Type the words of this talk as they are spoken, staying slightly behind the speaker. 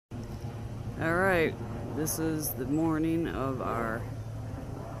Alright, this is the morning of our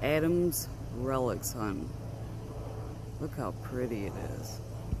Adams Relics hunt. Look how pretty it is.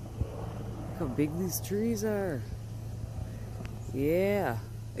 Look how big these trees are. Yeah,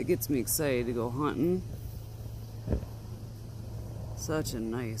 it gets me excited to go hunting. Such a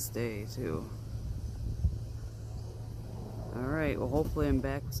nice day too. Alright, well hopefully I'm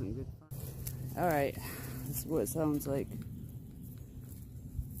back with some good fun. Alright, this is what it sounds like.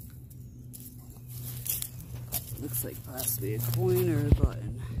 Looks like possibly a coin or a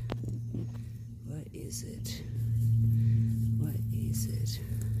button. What is it? What is it?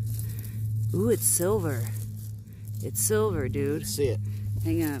 Ooh, it's silver. It's silver, dude. See it.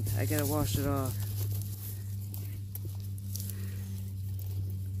 Hang on, I gotta wash it off.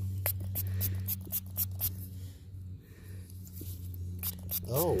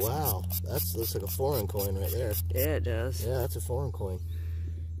 Oh wow, that looks like a foreign coin right there. Yeah, it does. Yeah, that's a foreign coin.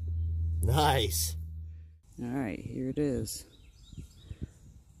 Nice. Alright, here it is.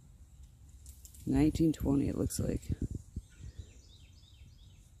 1920 it looks like.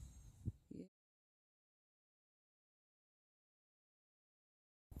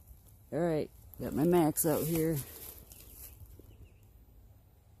 Alright, got my max out here.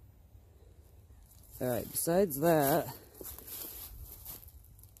 Alright, besides that,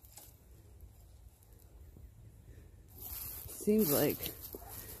 seems like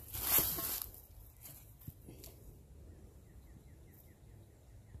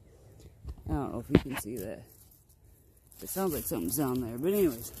I don't know if you can see that. It sounds like something's down there. But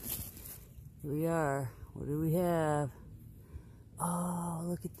anyways, here we are. What do we have? Oh,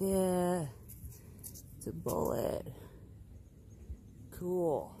 look at that. It's a bullet.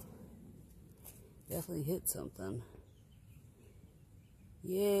 Cool. Definitely hit something.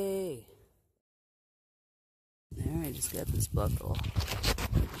 Yay. Alright, just got this buckle.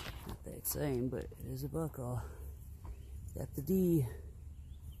 Not that exciting, but it is a buckle. Got the D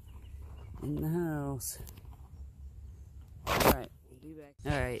in the house. Alright, we'll be back.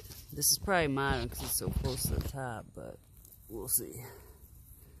 Alright, this is probably modern because it's so close to the top, but we'll see.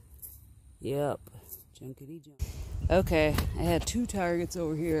 Yep, junkety junk. Okay, I had two targets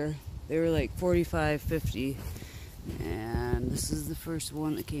over here. They were like 45, 50. And this is the first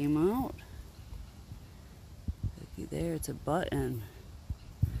one that came out. Looky there, it's a button.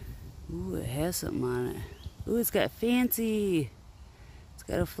 Ooh, it has something on it. Ooh, it's got fancy. It's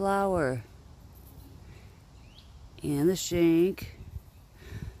got a flower. And the shank.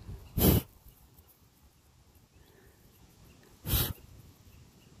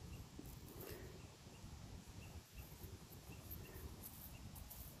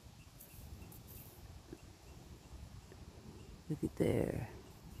 Look at there.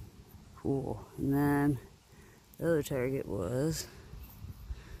 Cool. And then the other target was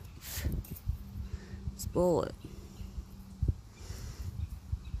this bullet.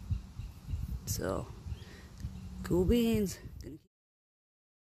 So, cool beans.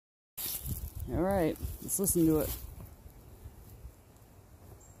 Alright, let's listen to it.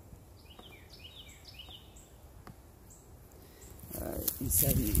 Alright, in the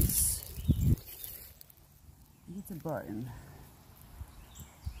 70s. It's a button.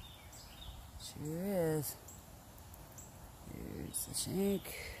 Sure is. Here's the shank.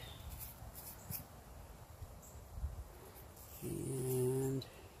 And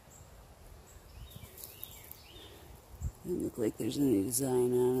doesn't look like there's any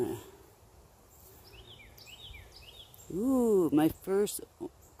design on it. Ooh, my first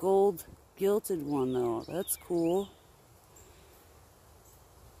gold gilded one though. That's cool.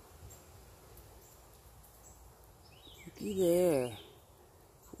 Looky there.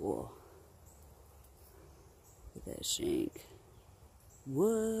 Cool. Look at that shank.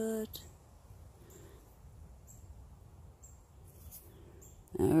 What?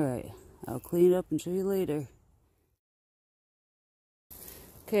 Alright, I'll clean it up and show you later.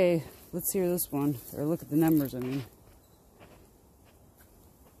 Okay, let's hear this one. Or look at the numbers, I mean.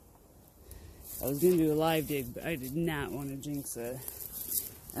 I was going to do a live dig, but I did not want to jinx it.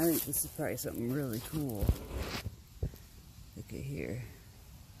 I think this is probably something really cool. Look at here.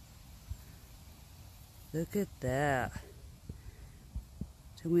 Look at that.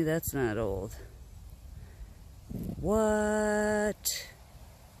 Tell me that's not old. What?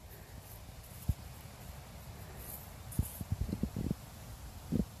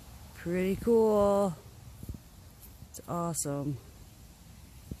 Pretty cool. It's awesome.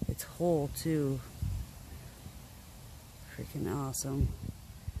 It's whole too. Freaking awesome.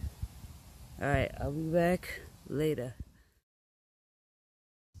 Alright, I'll be back later.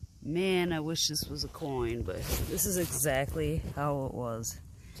 Man, I wish this was a coin, but this is exactly how it was.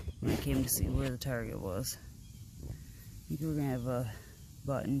 when I came to see where the target was. I think we're gonna have a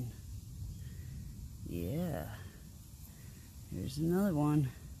button. Yeah. Here's another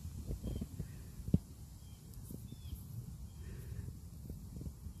one.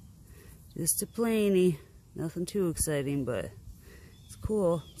 Just a planey. Nothing too exciting, but it's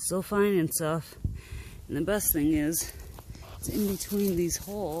cool. Still finding stuff. And the best thing is, it's in between these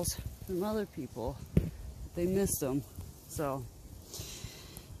holes from other people. They missed them. So,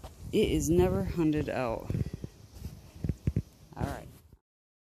 it is never hunted out. Alright.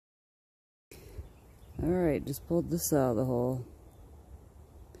 Alright, just pulled this out of the hole.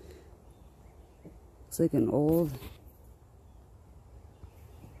 Looks like an old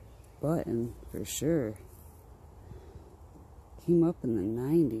button for sure. Came up in the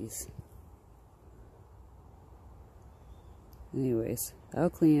 90s. Anyways, I'll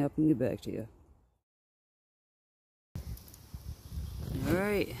clean it up and get back to you.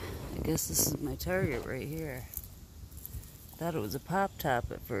 Alright, I guess this is my target right here. Thought it was a pop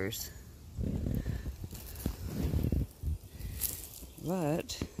top at first.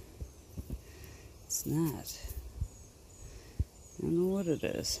 But it's not. I don't know what it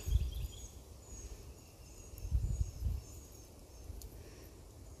is.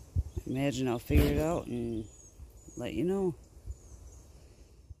 I imagine I'll figure it out and let you know.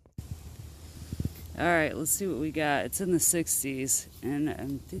 Alright, let's see what we got. It's in the 60s, and I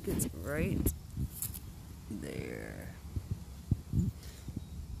think it's right there.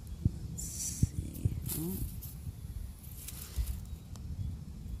 Let's see. Oh.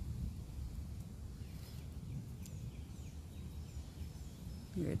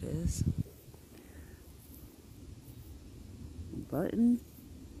 Here it is. Button.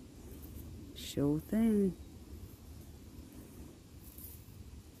 Show thing.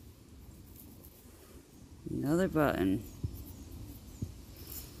 Another button.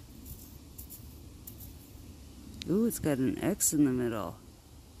 Ooh, it's got an X in the middle.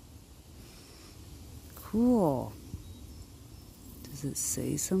 Cool. Does it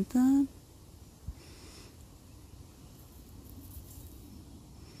say something?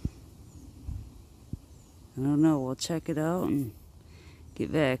 I don't know. We'll check it out and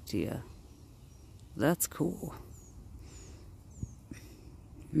get back to you. That's cool.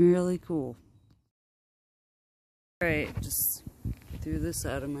 Really cool. Alright, just threw this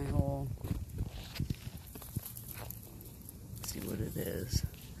out of my hole. Let's see what it is.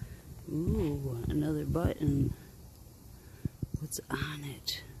 Ooh, another button. What's on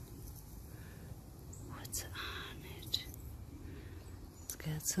it? What's on it? It's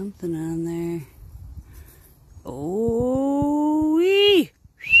got something on there. Oh, wee!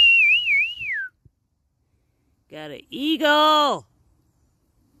 Got an eagle!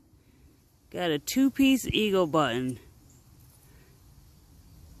 Got a 2-piece eagle button.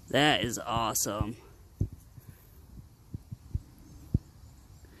 That is awesome.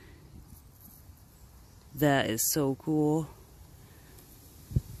 That is so cool.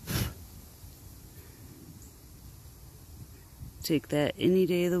 Take that any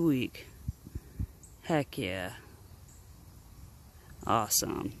day of the week. Heck yeah.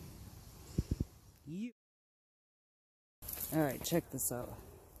 Awesome. Yeah. Alright, check this out.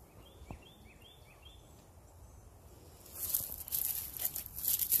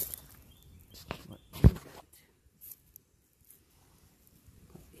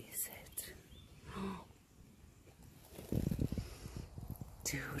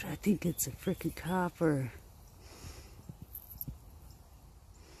 Dude, I think it's a frickin' copper.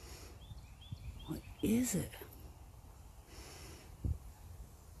 What is it?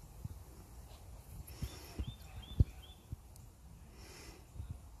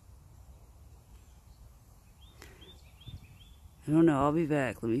 I don't know, I'll be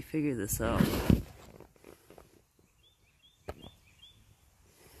back. Let me figure this out.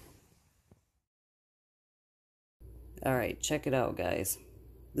 Alright, check it out, guys.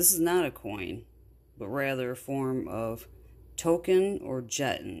 This is not a coin, but rather a form of token or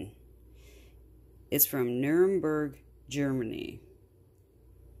jeton. It's from Nuremberg, Germany.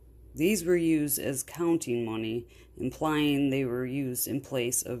 These were used as counting money, implying they were used in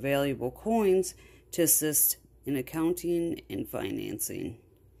place of valuable coins to assist in accounting and financing.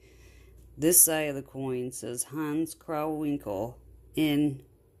 This side of the coin says Hans Krawinkel in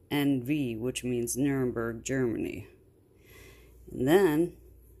NV, which means Nuremberg, Germany. And then,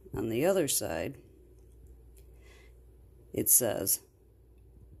 on the other side, it says,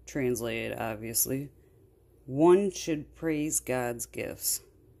 translated obviously, one should praise God's gifts.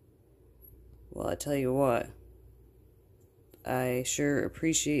 Well, I tell you what, I sure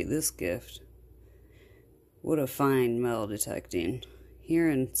appreciate this gift. What a fine metal detecting. here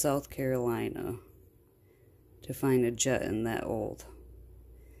in South Carolina to find a jet that old.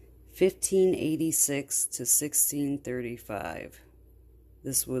 1586 to 1635.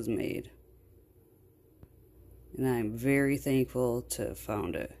 This was made. And I'm very thankful to have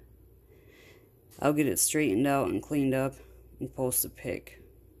found it. I'll get it straightened out and cleaned up and post a pic.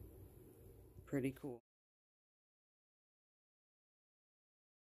 Pretty cool.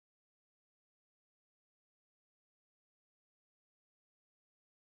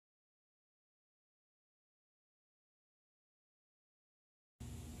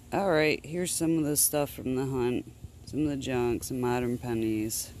 Alright, here's some of the stuff from the hunt. Some of the junk, some modern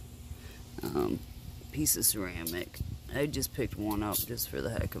pennies. Piece of ceramic. I just picked one up just for the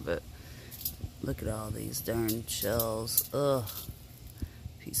heck of it. Look at all these darn shells. Ugh.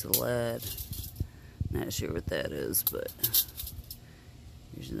 Piece of lead. Not sure what that is, but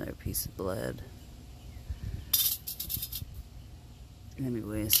here's another piece of lead.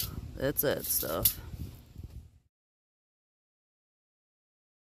 Anyways, that's that stuff.